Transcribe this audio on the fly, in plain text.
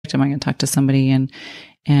district? Am I going to talk to somebody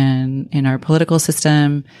in our political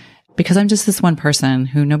system? Because I'm just this one person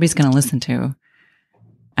who nobody's going to listen to.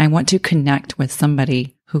 I want to connect with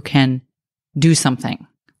somebody who can do something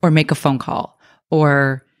or make a phone call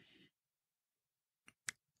or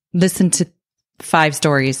listen to 5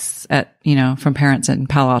 stories from parents in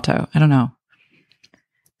Palo Alto. I don't know.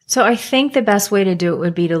 So I think the best way to do it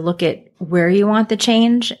would be to look at where you want the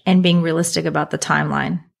change and being realistic about the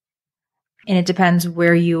timeline. And it depends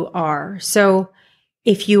where you are. So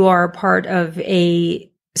if you are part of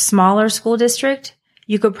a smaller school district,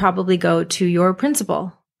 you could probably go to your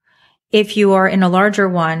principal. If you are in a larger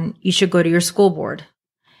one, you should go to your school board.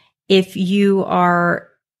 If you are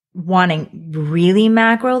wanting really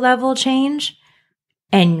macro level change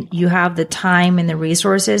and you have the time and the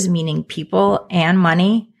resources, meaning people and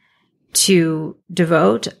money, to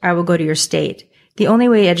devote, I will go to your state. The only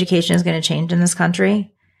way education is going to change in this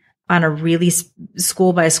country on a really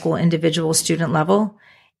school by school individual student level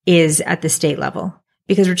is at the state level,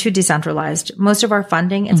 because we're too decentralized. Most of our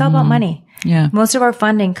funding, it's all about money. Yeah. Most of our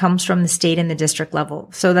funding comes from the state and the district level.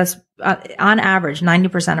 So that's on average,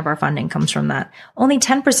 90% of our funding comes from that. Only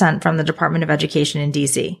 10% from the Department of Education in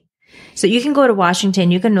DC. So you can go to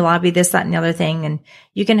Washington, you can lobby this, that, and the other thing, and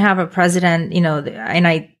you can have a president, and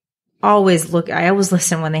I always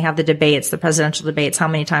listen when they have the debates, the presidential debates, how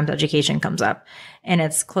many times education comes up, and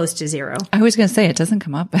it's close to 0. I was going to say it doesn't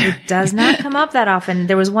come up. It does not come up that often.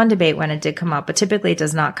 There was one debate when it did come up, but typically it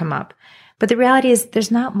does not come up. But the reality is there's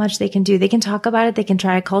not much they can do. They can talk about it. They can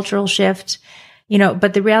try a cultural shift,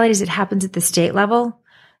 but the reality is it happens at the state level.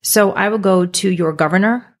 So I would go to your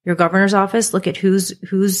governor's office, look at who's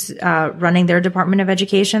running their Department of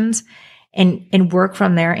Educations, and work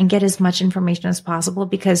from there and get as much information as possible,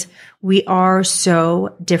 because we are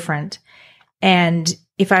so different. And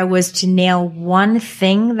if I was to nail one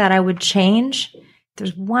thing that I would change,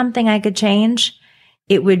 there's one thing I could change,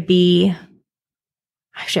 it would be,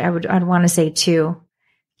 actually, I'd want to say 2.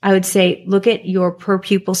 I would say, look at your per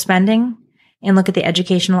pupil spending and look at the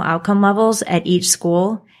educational outcome levels at each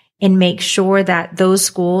school, and make sure that those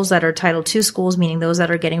schools that are Title II schools, meaning those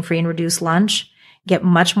that are getting free and reduced lunch, get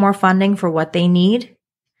much more funding for what they need,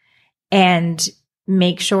 and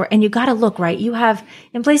make sure, and you got to look, right? You have,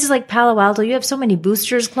 in places like Palo Alto, you have so many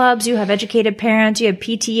boosters clubs, you have educated parents, you have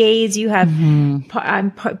PTAs, you have,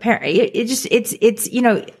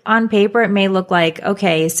 on paper, it may look like,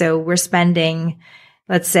 okay, so we're spending,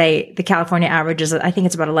 let's say the California average is, I think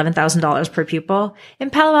it's about $11,000 per pupil.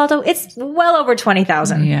 In Palo Alto, it's well over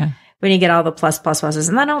 $20,000. Yeah. When you get all the pluses.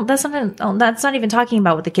 And that's not even talking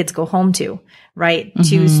about what the kids go home to, right?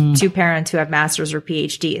 To parents who have masters or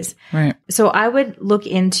PhDs. Right. So I would look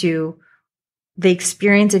into the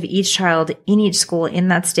experience of each child in each school in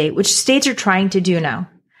that state, which states are trying to do now.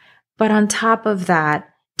 But on top of that,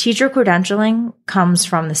 teacher credentialing comes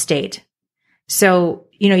from the state. So,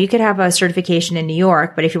 you could have a certification in New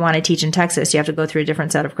York, but if you want to teach in Texas, you have to go through a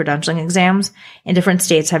different set of credentialing exams, and different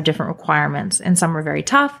states have different requirements, and some are very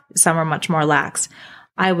tough, some are much more lax.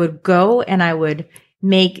 I would go and I would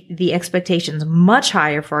make the expectations much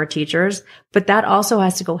higher for our teachers, but that also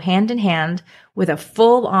has to go hand in hand with a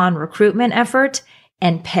full-on recruitment effort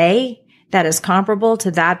and pay that is comparable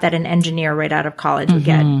to that an engineer right out of college would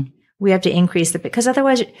get. We have to increase because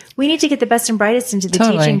otherwise we need to get the best and brightest into the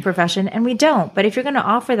teaching profession, and we don't. But if you're going to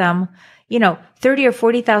offer them, $30,000 or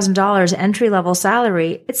 $40,000 entry level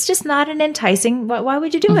salary, it's just not an enticing. Why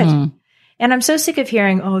would you do it? And I'm so sick of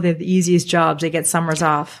hearing, they have the easiest jobs. They get summers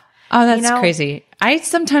off. Oh, that's crazy.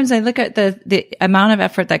 Sometimes I look at the amount of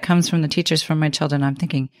effort that comes from the teachers from my children. I'm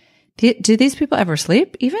thinking, do these people ever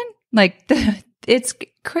sleep even? It's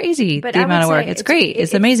crazy, the amount of work. It's great.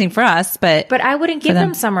 It's amazing for us, but I wouldn't give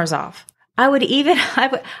them summers off. I wouldn't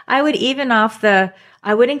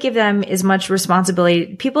give them as much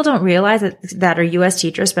responsibility. People don't realize that our U.S.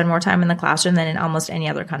 teachers spend more time in the classroom than in almost any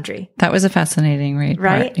other country. That was a fascinating read.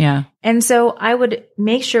 Right? Part. Yeah. And so I would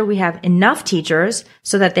make sure we have enough teachers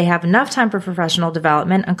so that they have enough time for professional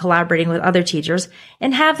development and collaborating with other teachers,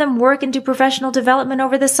 and have them work and do professional development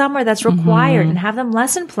over the summer that's required, and have them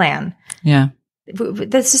lesson plan. Yeah.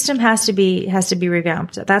 The system has to be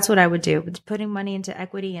revamped. That's what I would do, putting money into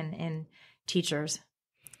equity and teachers.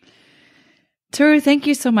 Teru, thank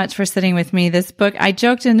you so much for sitting with me. This book, I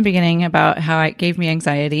joked in the beginning about how it gave me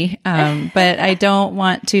anxiety, but I don't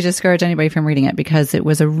want to discourage anybody from reading it, because it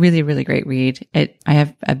was a really, really great read. I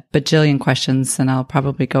have a bajillion questions, and I'll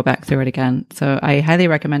probably go back through it again. So I highly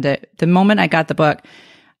recommend it. The moment I got the book,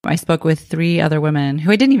 I spoke with 3 other women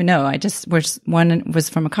who I didn't even know. One was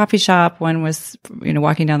from a coffee shop. One was,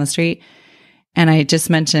 walking down the street. And I just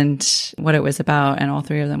mentioned what it was about, and all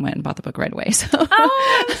 3 of them went and bought the book right away. So,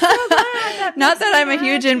 Oh, I'm so glad. not that I'm a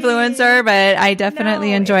huge influencer, but I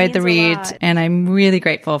definitely enjoyed the read, and I'm really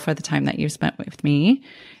grateful for the time that you spent with me.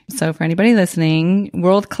 So for anybody listening,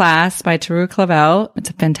 World Class by Teru Clavel. It's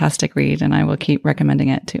a fantastic read, and I will keep recommending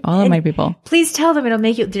it to all of my people. Please tell them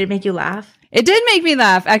did it make you laugh? It did make me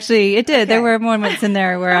laugh. Actually, it did. Okay. There were moments in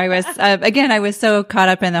there where I was, again, I was so caught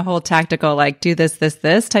up in the whole tactical, like do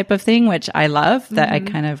this type of thing, which I love that I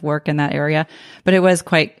kind of work in that area, but it was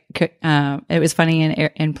quite, it was funny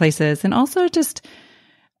in places. And also just,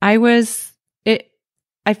 I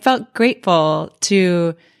felt grateful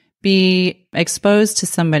to be exposed to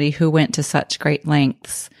somebody who went to such great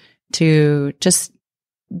lengths to just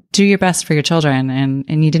do your best for your children.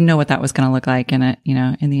 And you didn't know what that was going to look like. And it,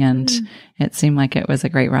 in the end, it seemed like it was a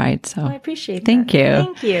great ride. So I appreciate that. Thank you.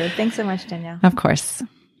 Thank you. Thanks so much, Danielle. Of course.